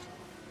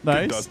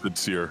Nice. dusted,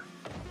 Seer.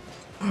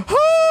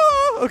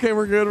 Okay,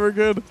 we're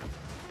good.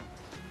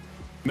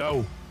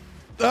 No.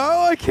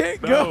 Oh, I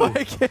can't go. No.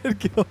 I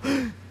can't go.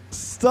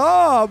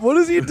 Stop. What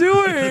is he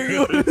doing?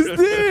 What is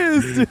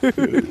this,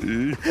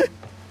 dude?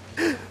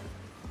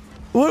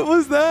 What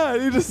was that?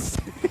 He just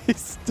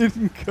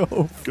didn't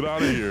go. Get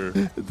out of here.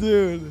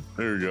 Dude.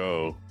 There you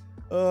go.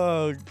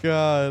 Oh,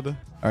 God. All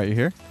right, you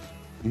here?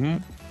 Mm-hmm.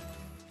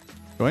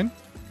 Going?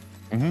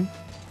 Mm-hmm.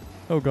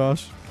 Oh,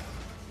 gosh.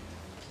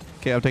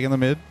 Okay, I'm taking the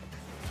mid.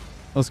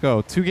 Let's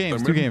go. Two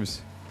games.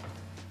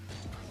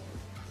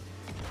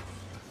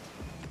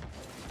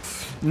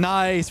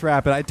 Nice,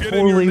 Rapid. I Get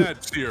in your totally...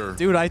 net, Seer.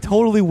 Dude, I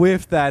totally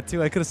whiffed that,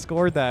 too. I could have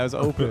scored that. It was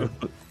open.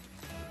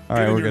 All right,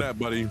 Get in we're your good. net,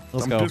 buddy.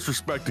 Let's I'm go.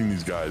 disrespecting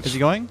these guys. Is he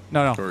going?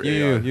 No. Or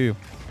You.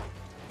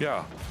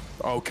 Yeah.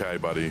 Okay,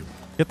 buddy.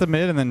 Get the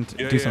mid and then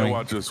do something.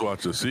 Watch this.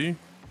 See?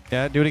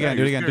 Yeah, do it again.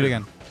 Yeah, Do it you're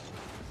again.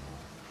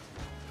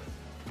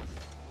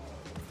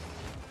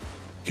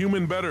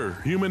 Human better.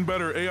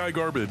 AI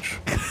garbage.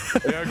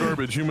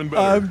 Human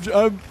better.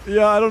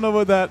 I don't know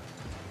about that.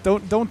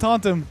 Don't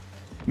taunt him.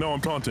 No,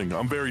 I'm taunting.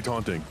 I'm very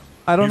taunting.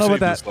 I don't know about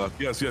that.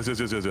 Yes. He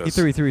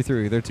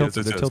threw. They're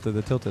tilted. Yes.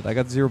 They're tilted. I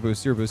got zero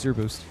boost.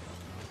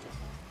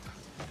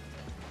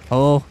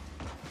 Oh,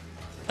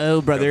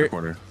 brother.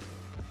 Corner.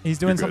 He's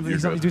doing something.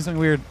 He's doing something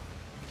weird.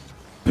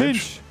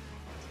 Pinch.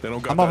 They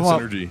don't got I'm that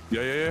up. synergy.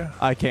 Yeah.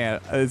 I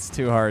can't. It's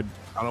too hard.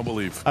 I don't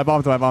believe. I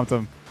bombed him. I bombed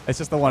him. It's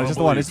just the one. It's just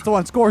the one. believe. It's just the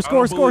one. Score, I score,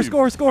 don't score, believe.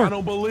 score, score. I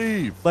don't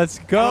believe. Let's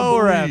I go,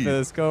 don't Rapid. believe.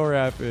 Let's go,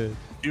 Rapid.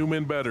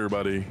 Human better,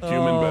 buddy. Human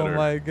Oh better.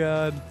 my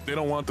god. They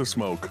don't want the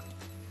smoke.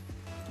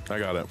 I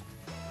got it.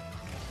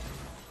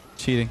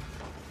 Cheating.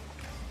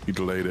 You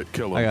delayed it.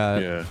 Kill him. I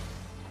got it. Yeah.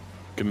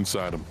 Get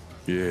inside him.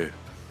 Yeah.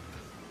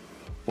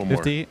 One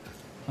 50.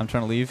 I'm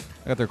trying to leave.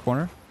 I got their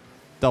corner.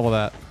 Double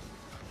that.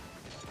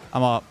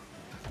 I'm up.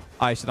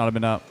 I should not have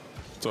been up. more.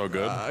 It's all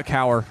good.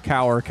 Cower.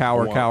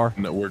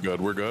 No, we're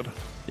good. We're good.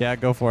 Yeah,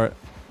 go for it.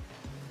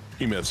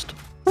 He missed.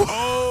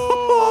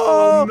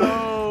 Oh,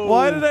 no.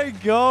 Why did I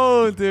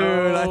go,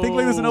 dude? I think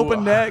like there's an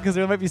open net because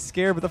they might be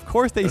scared, but of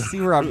course they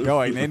see where I'm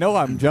going. They know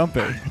I'm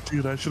jumping.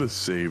 Dude, I should have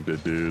saved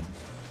it, dude.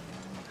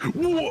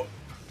 Whoa.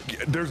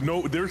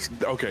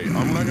 Okay,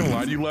 I'm not gonna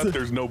lie to you, Leth.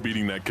 There's no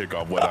beating that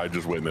kickoff. What I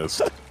just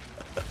witnessed.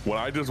 What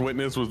I just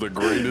witnessed was the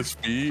greatest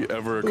feat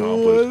ever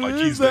accomplished. What Like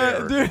is he's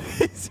that? there. Dude,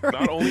 he's already,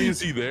 Not only is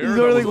he there, he's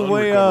that already was like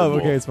way up. unrecoverable.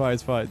 Okay, it's fine.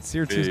 It's fine.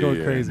 Seer 2's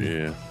going crazy.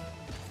 Yeah.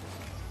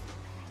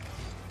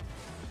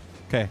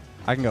 Okay,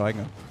 I can go. I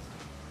can go.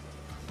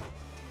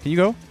 Can you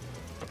go?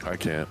 I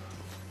can't.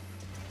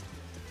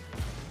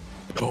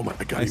 Oh my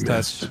god, Nice he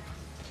missed. touch.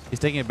 He's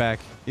taking it back.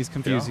 He's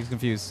confused. Yeah. He's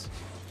confused.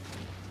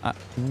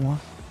 What?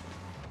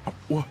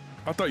 What?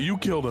 I thought you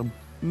killed him.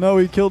 No,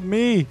 he killed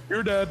me.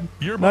 You're dead.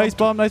 You're Nice bumped.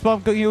 bomb. Nice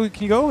bomb. Can you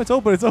go? It's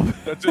open. It's open.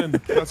 That's in.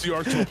 That's the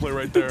Arsenal play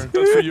right there.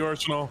 That's for you,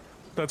 Arsenal.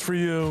 That's for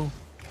you.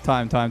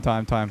 Time. It's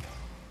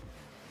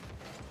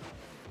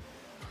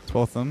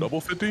both of them.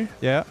 Double 50?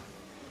 Yeah.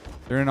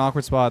 They're in an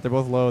awkward spot. They're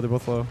both low. They're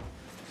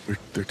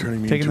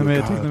turning me Taking into the a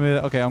mid. god. Taking the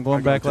mid. Okay, I'm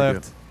going I back gotta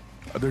take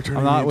left. They're turning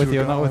I'm me not into with a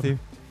you. I'm not god. with you.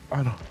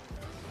 I know.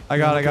 I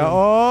got.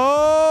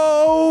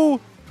 Oh!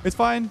 It's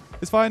fine.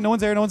 It's fine. No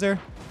one's there. No one's there.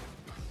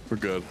 We're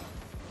good.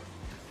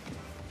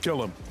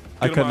 Kill him.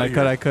 I Get him out of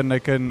here.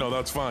 couldn't. No,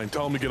 that's fine.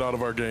 Tell him to get out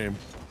of our game.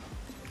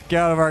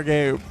 Get out of our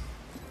game.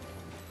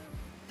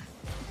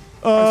 I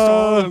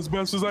stalled as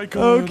best as I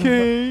could.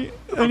 Okay.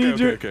 I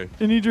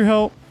need your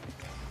help.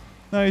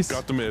 Nice.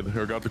 Got the mid,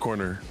 or got the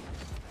corner.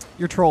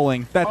 You're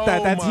trolling. He's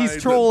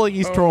trolling.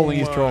 He's trolling.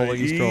 He's trolling.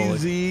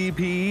 Easy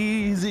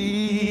peasy.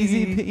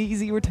 Easy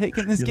peasy. We're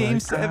taking this game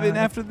like 7 that?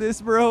 after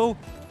this, bro.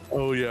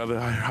 Oh yeah,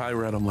 I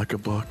read them like a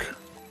book.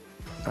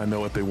 I know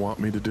what they want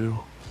me to do.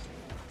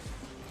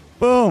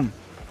 Boom.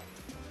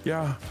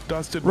 Yeah,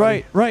 dusted.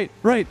 Buddy. Right.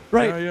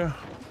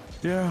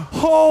 Yeah.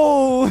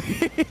 Holy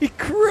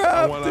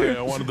crap, dude.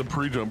 I wanted the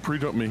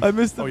pre-jump me. I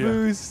missed the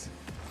boost.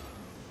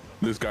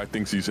 This guy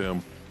thinks he's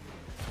him.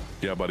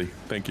 Yeah, buddy.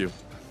 Thank you.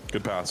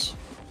 Good pass.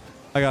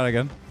 I got it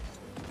again.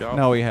 Yeah.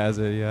 No, he has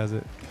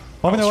it.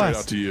 Oh, straight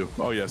out to you.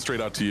 Oh yeah,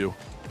 straight out to you.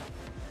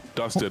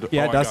 Dusted.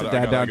 Yeah, oh, dusted.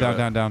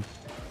 Down.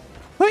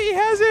 Look, he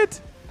has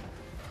it.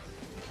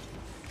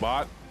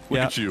 Bot, look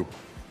at you.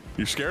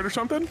 You scared or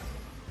something?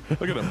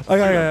 Look at him.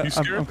 Okay, You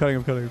scared? I'm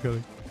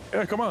cutting.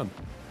 Yeah, come on.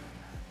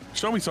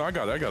 Show me some. I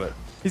got it.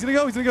 He's gonna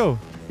go.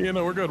 Yeah,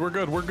 no, we're good.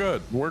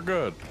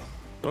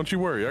 Don't you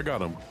worry. I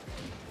got him.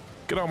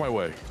 Get out of my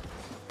way.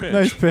 Pinch.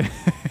 Nice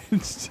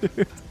pinch,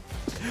 dude.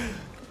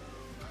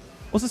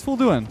 What's this fool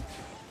doing?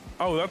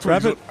 Oh, that's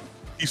what Rapid.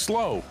 he's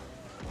slow.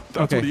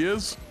 That's what he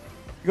is.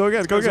 Go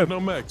again. No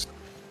mechs.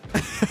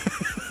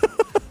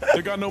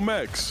 They got no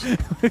mechs.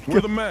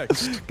 We're the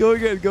mechs. Go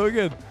again.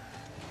 Get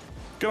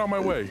out of my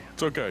way.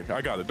 It's okay.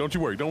 I got it. Don't you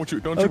worry. Don't you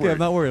Okay, worry. I'm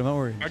not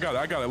worried. I got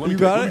it. Let me You take,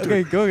 got let it? me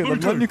Okay, take. go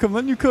ahead. Let you cook.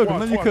 Let you cook.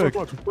 Watch.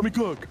 Let me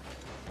cook.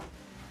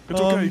 It's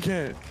okay. You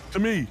can't. To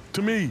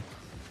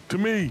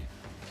me.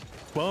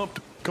 Bumped.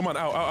 Come on.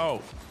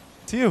 Ow.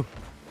 To you.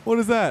 What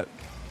is that?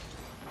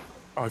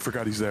 Oh, I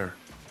forgot he's there.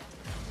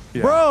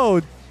 Yeah.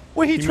 Bro,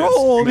 wait, he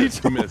trolled. He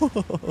missed.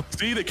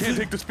 See, they can't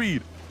take the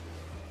speed.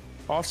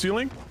 Off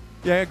ceiling.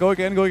 Yeah, go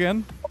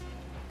again.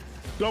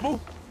 Double.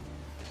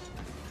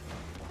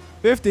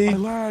 50. I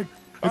lag.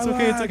 It's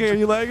okay. Are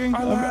you lagging?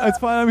 I lag. It's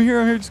fine. I'm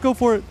here. Just go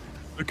for it.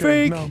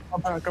 Okay. Fake. No,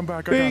 I'm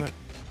back. I got it.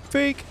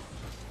 Fake.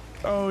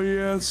 Oh,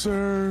 yes,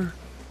 sir.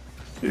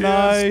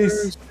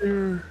 Nice. Yes,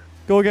 sir.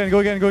 Go again.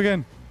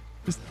 You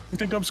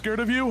think I'm scared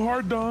of you?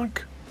 Hard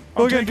dunk.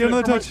 Go again. Get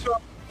another touch.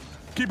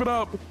 Keep it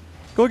up.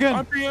 Go again.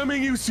 I'm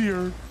BMing you,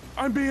 Seer.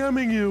 I'm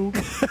BMing you.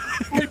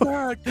 Right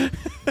back.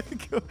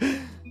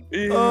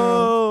 Yeah.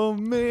 Oh,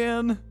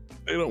 man.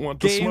 They don't want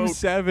the Game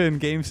smoke.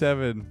 Game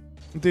 7.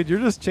 Dude, you're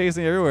just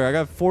chasing everywhere. I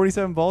got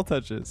 47 ball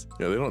touches.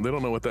 Yeah, they don't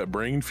know what that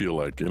brain feel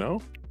like, you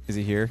know? Is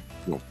he here?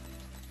 No.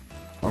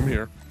 I'm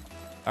here.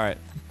 All right.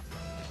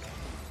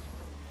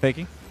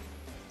 Faking.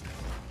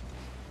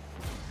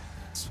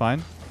 It's fine.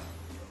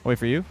 I'll wait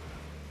for you.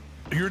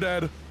 You're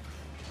dead.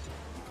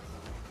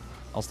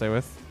 I'll stay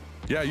with.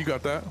 Yeah, you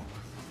got that.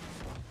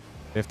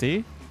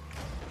 50.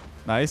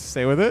 Nice.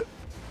 Stay with it.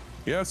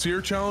 Yeah,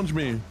 Seer challenged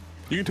me.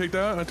 You can take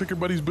that. I took your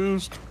buddy's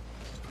boost.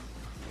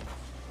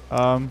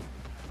 Gonna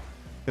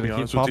Be keep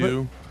honest with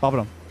you.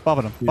 popping him.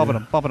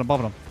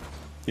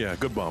 Yeah,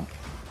 good bomb.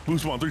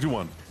 Boost 1, 3, 2,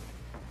 1.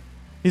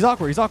 He's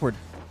awkward.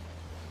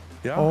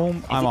 Yeah. Oh,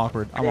 I'm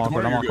awkward.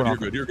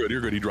 You're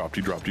good. He dropped.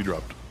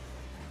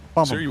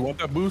 Bump Seer, him. you want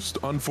that boost?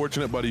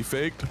 Unfortunate, buddy.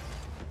 Faked.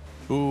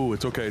 Ooh,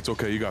 it's okay. It's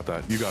okay. You got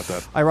that. You got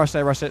that. I rushed it.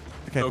 Okay,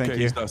 thank you.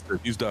 He's dusted.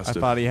 He's I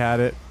dusted. thought he had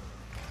it.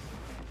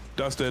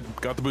 Dusted.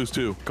 Got the boost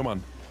too. Come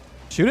on.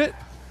 Shoot it.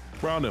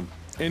 Round him.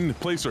 In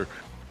placer.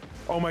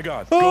 Oh my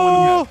God. Oh! Go in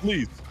the net.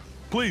 Please.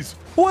 Please.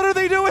 What are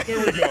they doing?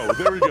 There we go.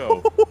 There we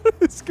go. What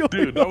is going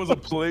Dude, on? that was a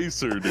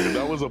placer, dude.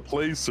 That was a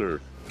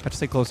placer. I have to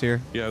stay close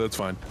here. Yeah, that's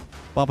fine.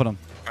 Bumping him.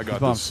 I got He's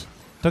bumped. this.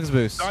 Took his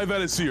boost. Dive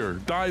at it, Seer.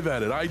 Dive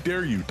at it. I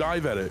dare you.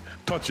 Dive at it.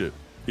 Touch it.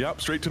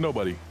 Yep, straight to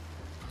nobody.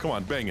 Come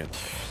on, bang it.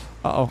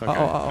 Uh-oh. Okay.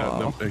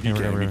 Uh-oh. He can't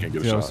get a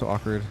That shot. was so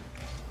awkward.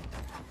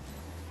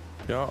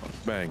 Yeah,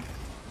 bang.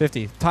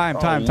 50. Time. Oh,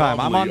 I'm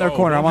lovely. on their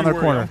corner. I'm on their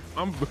corner.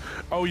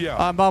 Oh yeah.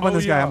 I'm bumping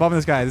this guy. I'm bumping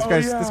this guy. This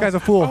guy's a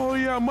fool. Oh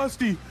yeah,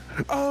 Musty.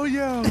 Oh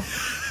yeah.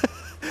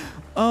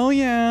 Oh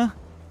yeah.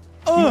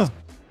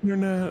 You're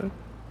not.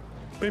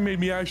 They made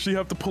me actually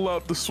have to pull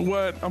out the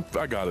sweat.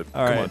 I got it.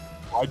 All Come right.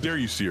 on. I dare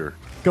you, Seer.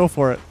 Go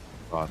for it.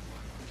 That's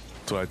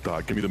what I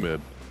thought. Give me the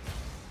mid.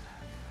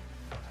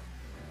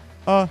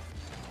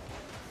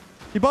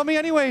 He bumped me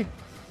anyway.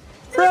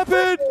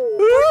 Rapid.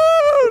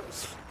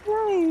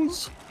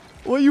 Froze.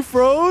 What, you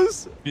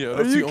froze? Yeah, Are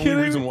that's you the kidding?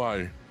 only reason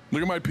why.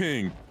 Look at my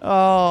ping.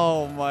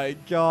 Oh my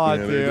God,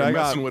 Yeah, dude! they're I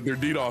messing got. with. They're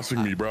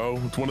DDoSing me, bro.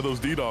 It's one of those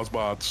DDoS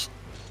bots.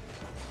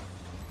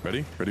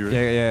 Ready? Ready? Ready?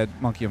 Yeah.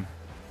 Monkey him.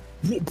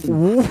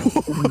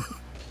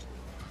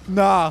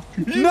 Nah.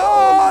 No!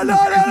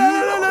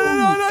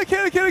 I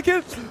can't.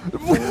 Oh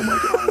my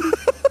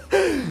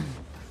God.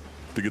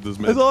 To get this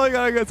mid. That's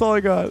all I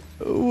got.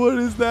 What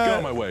is that? Get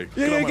on my way.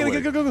 Yeah, Get on my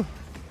way. go.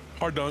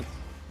 Hard dunk.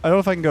 I don't know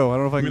if I can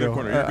go. Give me the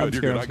corner. You're good.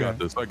 You're good. I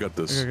scared. got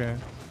this. Okay.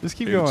 Just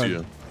keep Give it to going.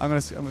 you.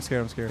 I'm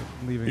scared.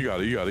 I'm leaving. You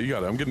got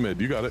it. I'm getting mid.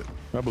 You got it.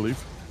 I believe.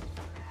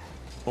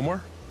 One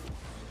more.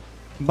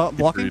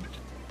 Blocking? Read.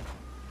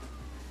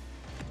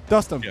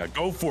 Dust him. Yeah,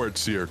 go for it,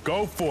 Seer.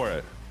 Go for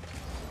it.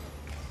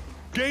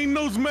 Gain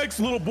those mechs,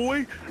 little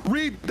boy.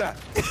 Read that.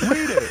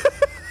 Read it.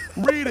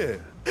 Read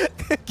it.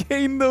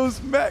 Gain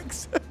those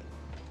mechs.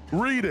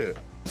 Read it.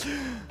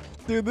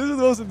 Dude, this is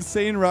the most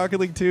insane Rocket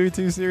League 2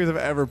 series I've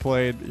ever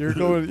played. You're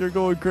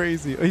going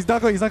crazy. He's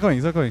not going.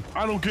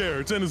 I don't care.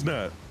 It's in his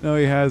net. No,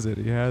 he has it.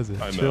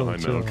 I know.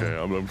 Chill. Okay,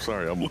 I'm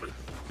sorry.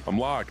 I'm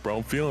locked, bro.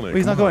 I'm feeling it. Wait,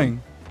 he's not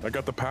going. I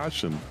got the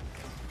passion.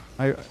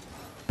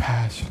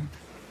 Passion.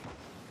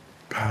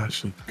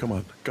 Come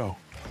on, go.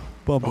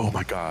 Bump. Oh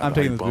my God. I'm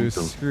taking I this bumped boost.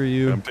 him. Screw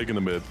you. I'm taking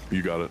the mid.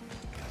 You got it.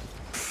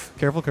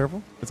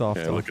 Careful. It's off.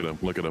 Yeah, look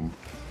at him.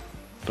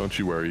 Don't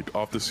you worry.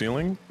 Off the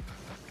ceiling.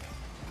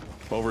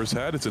 Over his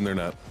head. It's in their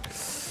net.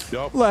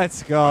 Yup.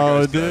 Let's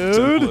go, dude.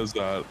 Simple as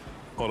that.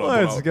 Hold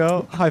on. Let's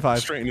go. High five.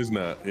 Straighten his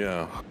net.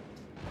 Yeah.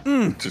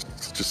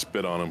 Just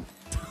spit on him.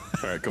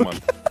 All right, come on.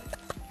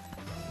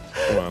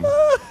 Come on.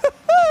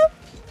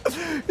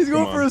 He's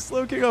going Come for on. a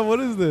slow kickoff. What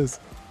is this?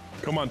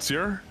 Come on,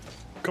 Seer.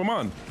 Come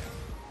on.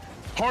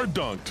 Hard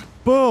dunked.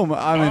 Boom.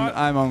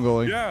 I'm on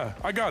goalie. Yeah,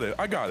 I got it.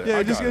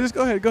 Yeah, just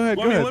go ahead.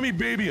 Let me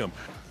baby him.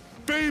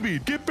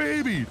 Babied. Get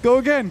babied. Go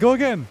again.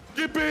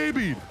 Get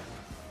babied.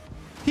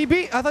 He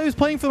beat. I thought he was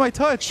playing for my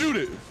touch. Shoot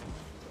it.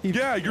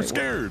 Yeah, you're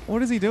scared.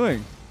 What is he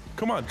doing?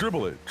 Come on,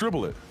 dribble it.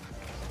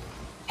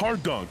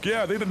 Hard dunk.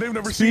 Yeah, they've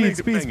never Speed,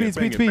 seen it.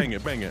 speed.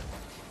 Bang it.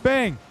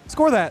 Bang.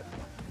 Score that.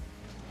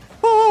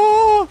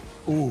 Oh.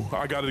 Ooh,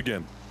 I got it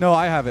again. No,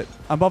 I have it.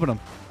 I'm bumping him.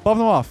 Bump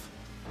him off.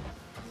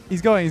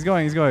 He's going.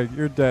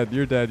 You're dead. Can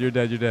you get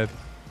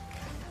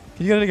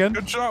it again?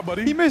 Good shot,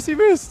 buddy. He missed.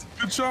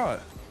 Good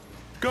shot.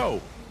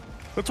 Go.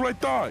 That's what I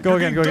thought. Go You're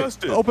again. getting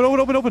dusted.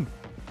 Open.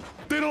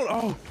 They don't.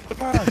 Oh, the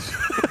pass.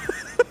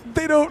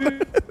 They don't.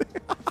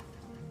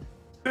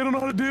 They don't know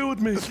how to deal with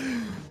me.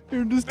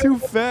 You're just too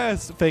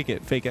fast. Fake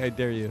it. I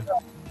dare you.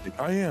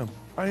 I am.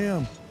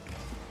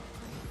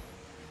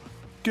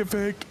 Get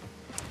faked.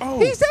 Oh.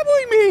 He's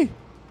demoing me.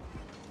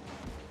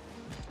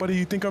 Buddy,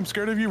 you think I'm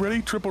scared of you?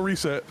 Ready? Triple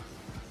reset.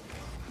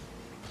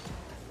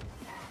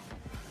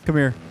 Come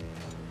here.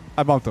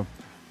 I bumped him.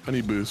 I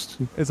need boost.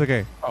 It's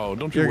okay. Oh,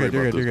 don't you You're worry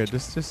good. about You're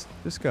this. good.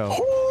 Just go.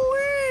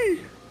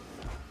 Holy!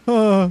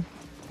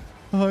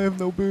 I have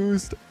no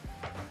boost.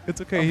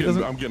 It's okay.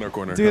 I'm getting our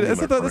corner. Dude, that's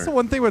the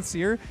one thing with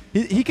Seer.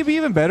 He could be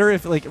even better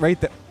if right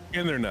there.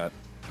 In their net.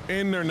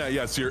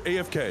 Yes, you're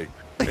AFK.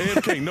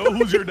 AFK. Know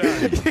who's your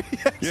daddy.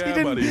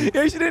 Buddy.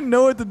 Yeah, she didn't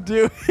know what to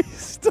do. He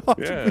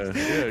stopped. Yeah.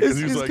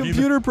 His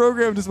computer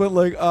program just went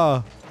like,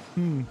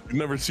 He's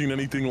never seen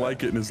anything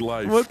like it in his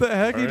life. What the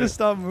heck? All He right? just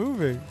stopped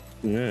moving.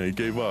 Yeah, he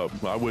gave up.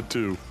 I would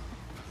too.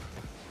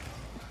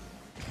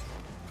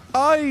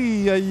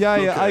 Ay,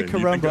 Okay,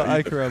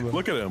 caramba.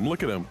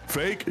 Look at him.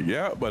 Fake.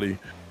 Yeah, buddy.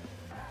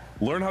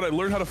 Learn how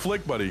to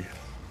flick, buddy.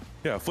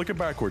 Yeah, flick it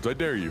backwards. I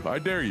dare you.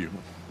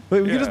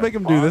 Wait, we can just make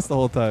him do bot. this the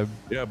whole time.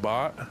 Yeah,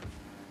 bot.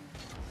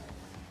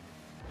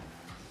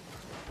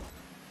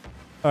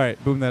 All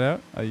right, boom that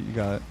out. You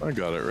got it. I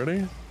got it.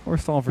 Ready? We're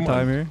stalling for Come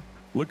time on. here.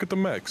 Look at the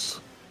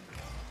mechs.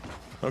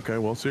 Okay,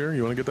 well, Seer,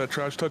 you want to get that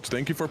trash touch?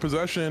 Thank you for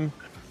possession.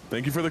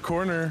 Thank you for the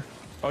corner.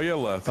 Oh, yeah,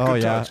 Leth.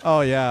 Good touch.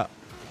 Oh, yeah.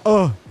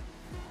 Oh.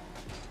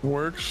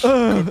 Works.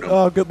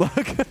 Oh, good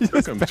luck.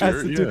 Here comes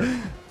Seer.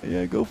 Yeah.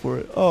 Yeah, go for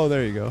it. Oh,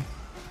 there you go.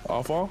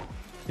 Off all?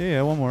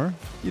 Yeah, one more.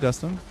 You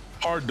dust him.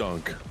 Hard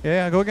dunk.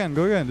 Yeah, go again.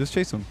 Go again. Just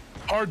chase him.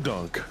 Hard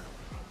dunk.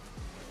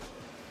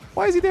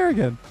 Why is he there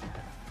again?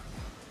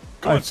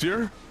 Come on,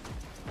 Seer.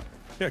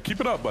 Yeah, keep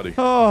it up, buddy.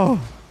 Oh.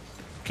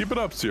 Keep it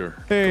up,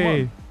 Seer. Hey. Come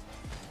on.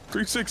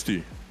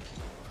 360.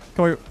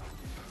 Come on.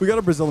 We got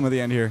to Brazil him at the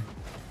end here.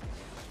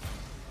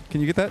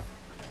 Can you get that?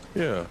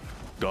 Yeah.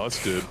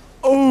 Dusted.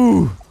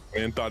 Oh.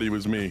 Man thought he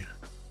was me.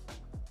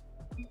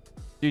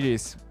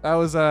 GG's. That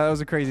was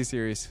a crazy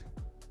series.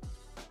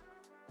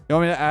 You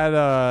want me to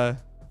add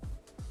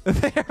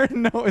there?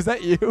 No, is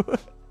that you?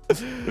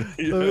 Yes.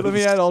 Let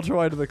me add ultra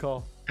wide to the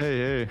call.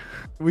 Hey.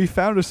 We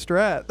found a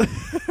strat.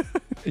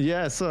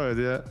 Yeah, I saw it.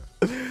 Yeah.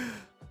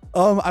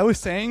 I was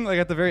saying like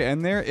at the very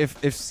end there,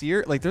 if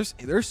Seer like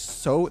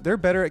they're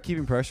better at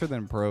keeping pressure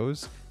than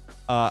pros.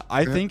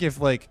 I think if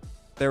like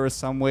there was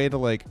some way to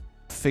like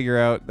figure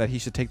out that he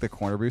should take the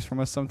corner boost from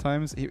us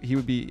sometimes, he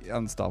would be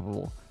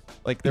unstoppable.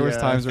 Like there was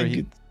times where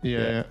he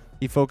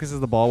focuses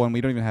the ball when we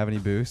don't even have any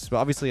boosts. But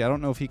obviously I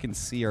don't know if he can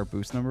see our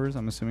boost numbers.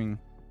 I'm assuming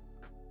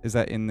is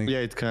that in the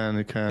it can.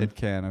 It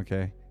can,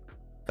 okay.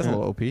 That's a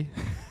little OP.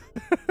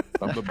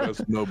 I'm the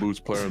best no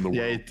boost player in the world.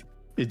 Yeah,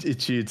 it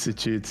cheats.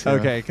 Yeah.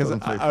 Okay, because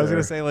I was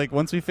gonna say like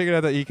once we figured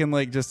out that he can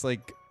like just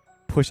like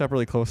push up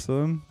really close to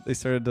them, they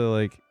started to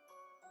like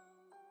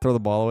throw the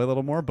ball away a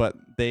little more. But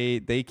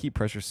they keep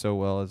pressure so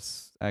well,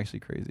 it's actually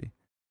crazy.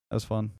 That was fun.